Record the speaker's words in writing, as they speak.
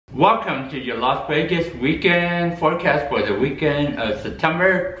Welcome to your Las Vegas weekend forecast for the weekend of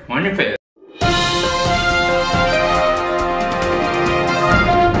September 25th.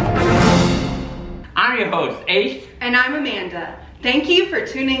 I'm your host, Ace. And I'm Amanda. Thank you for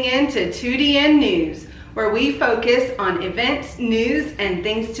tuning in to 2DN News, where we focus on events, news, and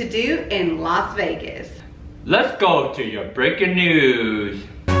things to do in Las Vegas. Let's go to your breaking news.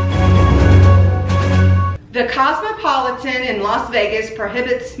 The Cosmopolitan in Las Vegas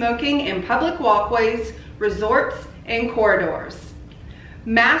prohibits smoking in public walkways, resorts, and corridors.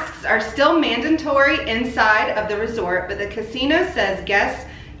 Masks are still mandatory inside of the resort, but the casino says guests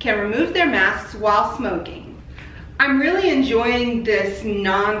can remove their masks while smoking. I'm really enjoying this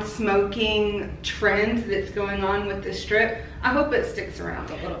non-smoking trend that's going on with the Strip. I hope it sticks around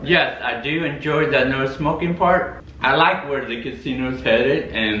a little bit. Yes, I do enjoy the no smoking part. I like where the casino's headed,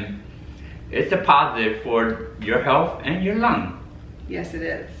 and it's a positive for your health and your lung. Yes, it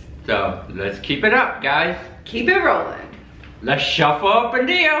is. So let's keep it up, guys. Keep it rolling. Let's shuffle up a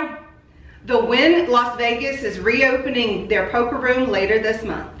deal. The Wynn Las Vegas is reopening their poker room later this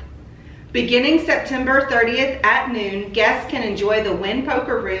month. Beginning September 30th at noon, guests can enjoy the Wynn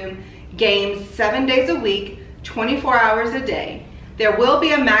Poker Room games 7 days a week, 24 hours a day. There will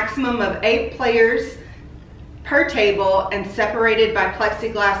be a maximum of 8 players per table and separated by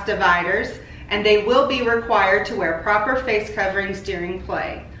plexiglass dividers, and they will be required to wear proper face coverings during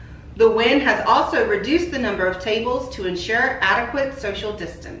play. The Wynn has also reduced the number of tables to ensure adequate social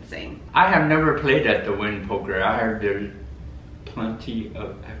distancing. I have never played at the Wynn Poker. I heard there's plenty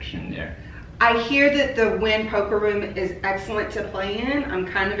of action there. I hear that the Wynn Poker Room is excellent to play in. I'm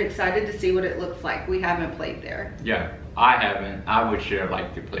kind of excited to see what it looks like. We haven't played there. Yeah, I haven't. I would sure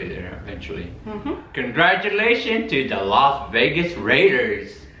like to play there eventually. Congratulations to the Las Vegas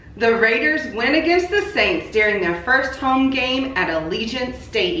Raiders. The Raiders win against the Saints during their first home game at Allegiant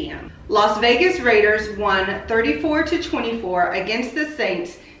Stadium. Las Vegas Raiders won 34-24 against the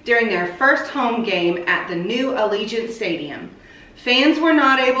Saints during their first home game at the new Allegiant Stadium. Fans were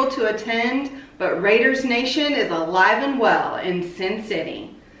not able to attend, but Raiders Nation is alive and well in Sin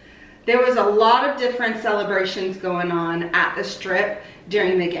City. There was a lot of different celebrations going on at the Strip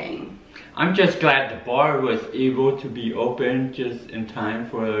during the game. I'm just glad the bar was able to be open just in time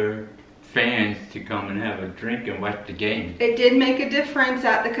for fans to come and have a drink and watch the game. It did make a difference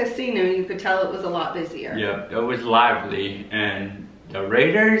at the casino. You could tell it was a lot busier. Yeah, it was lively, and the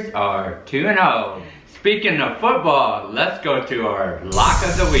Raiders are 2-0. Speaking of football, let's go to our lock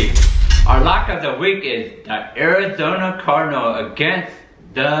of the week. Our lock of the week is the Arizona Cardinals against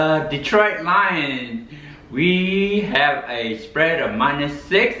the Detroit Lions. We have a spread of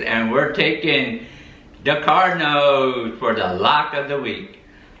 -6, and we're taking the Cardinals for the lock of the week.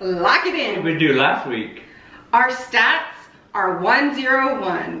 Lock it in. What did we do last week? Our stats are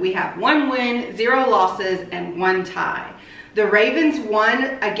 1-0-1. We have 1 win, 0 losses, and 1 tie. The Ravens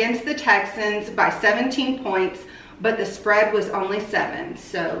won against the Texans by 17 points, but the spread was only 7.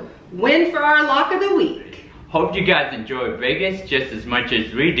 So, win for our lock of the week. Hope you guys enjoy Vegas just as much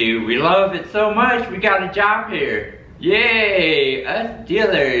as we do. We love it so much, we got a job here. Yay, us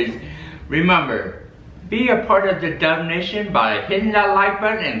dealers. Remember, be a part of the Dub Nation by hitting that like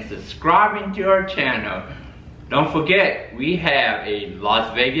button and subscribing to our channel. Don't forget, we have a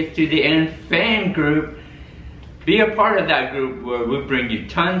Las Vegas to the End fan group. Be a part of that group where we bring you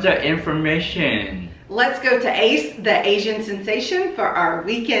tons of information. Let's go to Ace, the Asian sensation, for our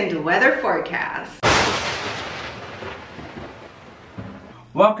weekend weather forecast.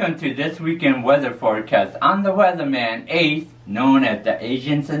 Welcome to this weekend weather forecast. I'm the weatherman, Ace, known as the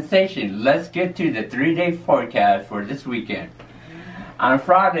Asian sensation. Let's get to the 3-day forecast for this weekend. On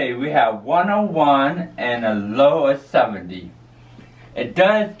Friday, we have 101 and a low of 70. It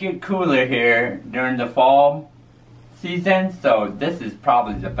does get cooler here during the fall season, so this is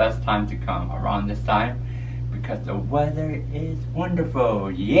probably the best time to come around this time because the weather is wonderful.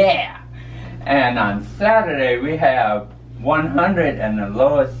 Yeah! And on Saturday we have 100 and a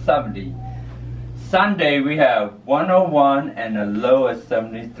low of 70. Sunday we have 101 and a low of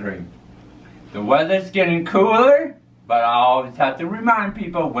 73. The weather's getting cooler, but I always have to remind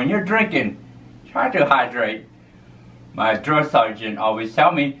people, when you're drinking, try to hydrate. My drill sergeant always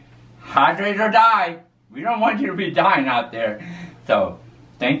tell me, hydrate or die. We don't want you to be dying out there. So,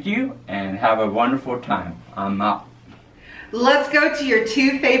 thank you and have a wonderful time. I'm out. Let's go to your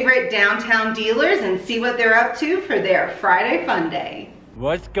 2 favorite downtown dealers and see what they're up to for their Friday Fun Day.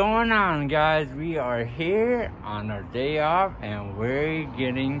 What's going on, guys? We are here on our day off and we're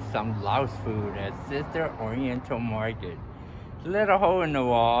getting some Laos food at Sister Oriental Market. It's a little hole in the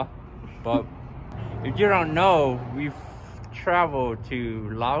wall, but if you don't know, we've travel to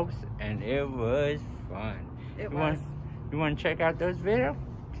Laos, and it was fun. It was. You want to check out those videos?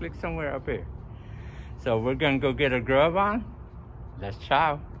 Click somewhere up here. So we're gonna go get a grub on. Let's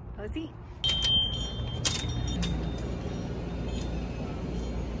chow. Let's eat.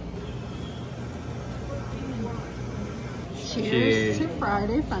 Cheers to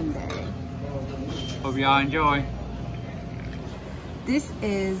Friday Fun Day. Hope y'all enjoy. This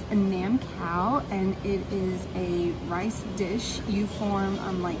is a nam khao, and it is a rice dish. You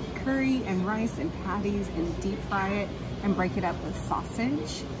form like curry and rice and patties and deep fry it and break it up with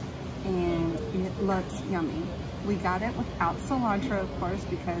sausage, and it looks yummy. We got it without cilantro, of course,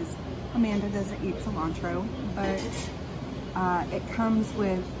 because Amanda doesn't eat cilantro, but it comes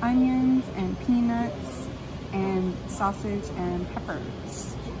with onions and peanuts and sausage and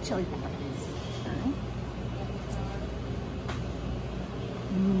peppers, chili peppers.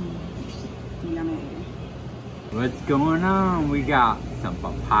 Yummy. What's going on? We got some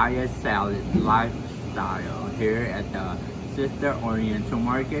papaya salad lifestyle here at the Sister Oriental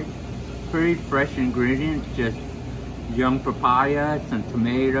Market. Pretty fresh ingredients, just young papaya, some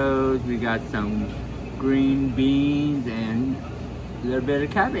tomatoes, we got some green beans and a little bit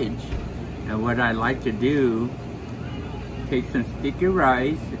of cabbage. And what I like to do, take some sticky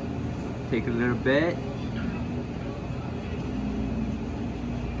rice, take a little bit,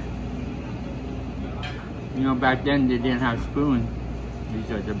 you know, back then they didn't have spoons.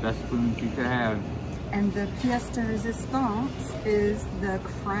 These are the best spoons you could have. And the pièce de résistance is the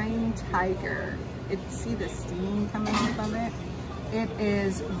crying tiger. See the steam coming from it? It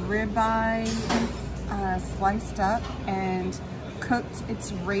is ribeye sliced up and cooked.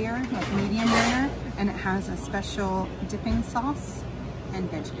 It's rare, like medium rare, and it has a special dipping sauce and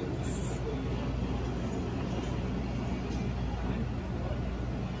veggies.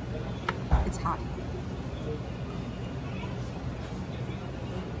 It's hot.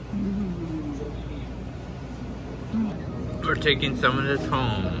 We're taking some of this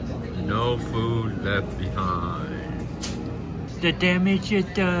home. No food left behind. The damage is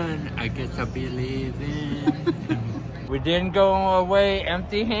done. I guess I'll be leaving. We didn't go away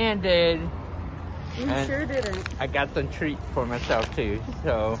empty-handed. We sure didn't. I got some treats for myself too.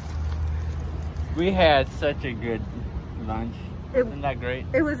 So we had such a good lunch. Isn't that great?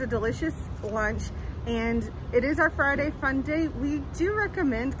 It was a delicious lunch. And it is our Friday Fun Day. We do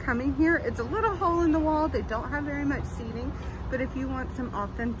recommend coming here. It's a little hole in the wall. They don't have very much seating, but if you want some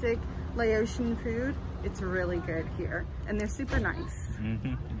authentic Laotian food, it's really good here. And they're super nice.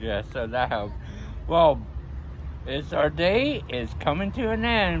 Yeah, so that helps. Well, it's our day is coming to an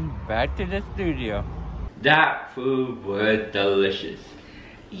end. Back to the studio. That food was delicious.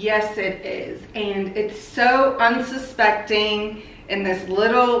 Yes, it is. And it's so unsuspecting in this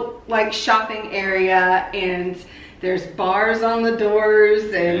little like shopping area, and there's bars on the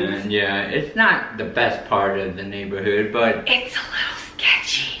doors, and yeah, it's not the best part of the neighborhood, but it's a little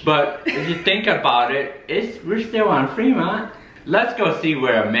sketchy. But if you think about it, we're still on Fremont. Let's go see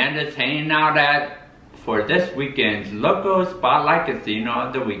where Amanda's hanging out at for this weekend's local Spotlight Casino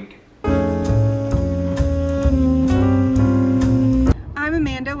of the Week. I'm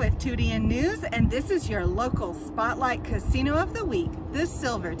Amanda with 2DN News, and this is your local Spotlight Casino of the Week, the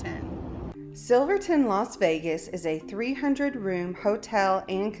Silverton. Silverton Las Vegas is a 300-room hotel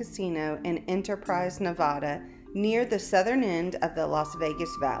and casino in Enterprise, Nevada, near the southern end of the Las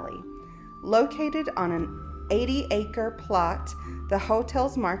Vegas Valley. Located on an 80-acre plot, the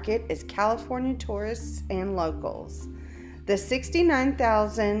hotel's market is California tourists and locals. The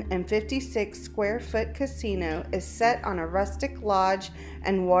 69,056 square foot casino is set on a rustic lodge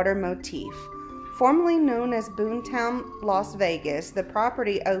and water motif. Formerly known as Boomtown Las Vegas, the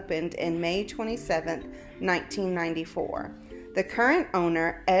property opened in May 27, 1994. The current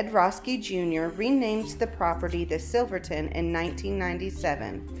owner, Ed Roski Jr., renamed the property the Silverton in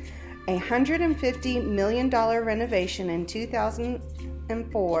 1997. A $150 million renovation in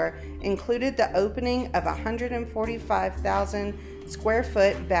 2004 included the opening of a 145,000 square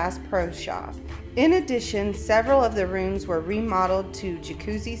foot Bass Pro Shop. In addition, several of the rooms were remodeled to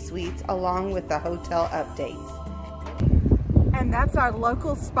jacuzzi suites along with the hotel updates. And that's our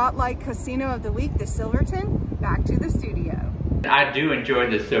local Spotlight Casino of the Week, the Silverton. Back to the studio. I do enjoy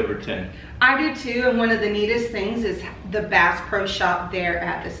the Silverton. I do too, and one of the neatest things is the Bass Pro Shop there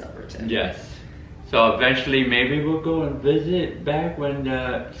at the Silverton. Yes. So eventually maybe we'll go and visit back when,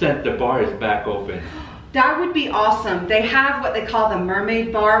 since the bar is back open. That would be awesome. They have what they call the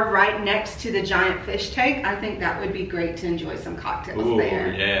Mermaid Bar right next to the giant fish tank. I think that would be great to enjoy some cocktails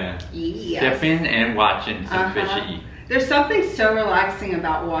there. Yeah. Yes. Sipping and watching some fish eat. There's something so relaxing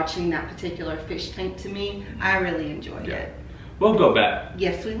about watching that particular fish tank to me. I really enjoyed it. We'll go back.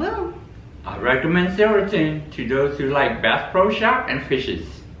 Yes, we will. I recommend Silverton to those who like Bass Pro Shop and fishes.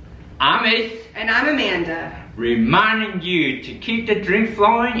 I'm Ace. And I'm Amanda. Reminding you to keep the drink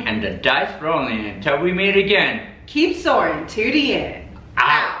flowing and the dice rolling until we meet again. Keep soaring to the end.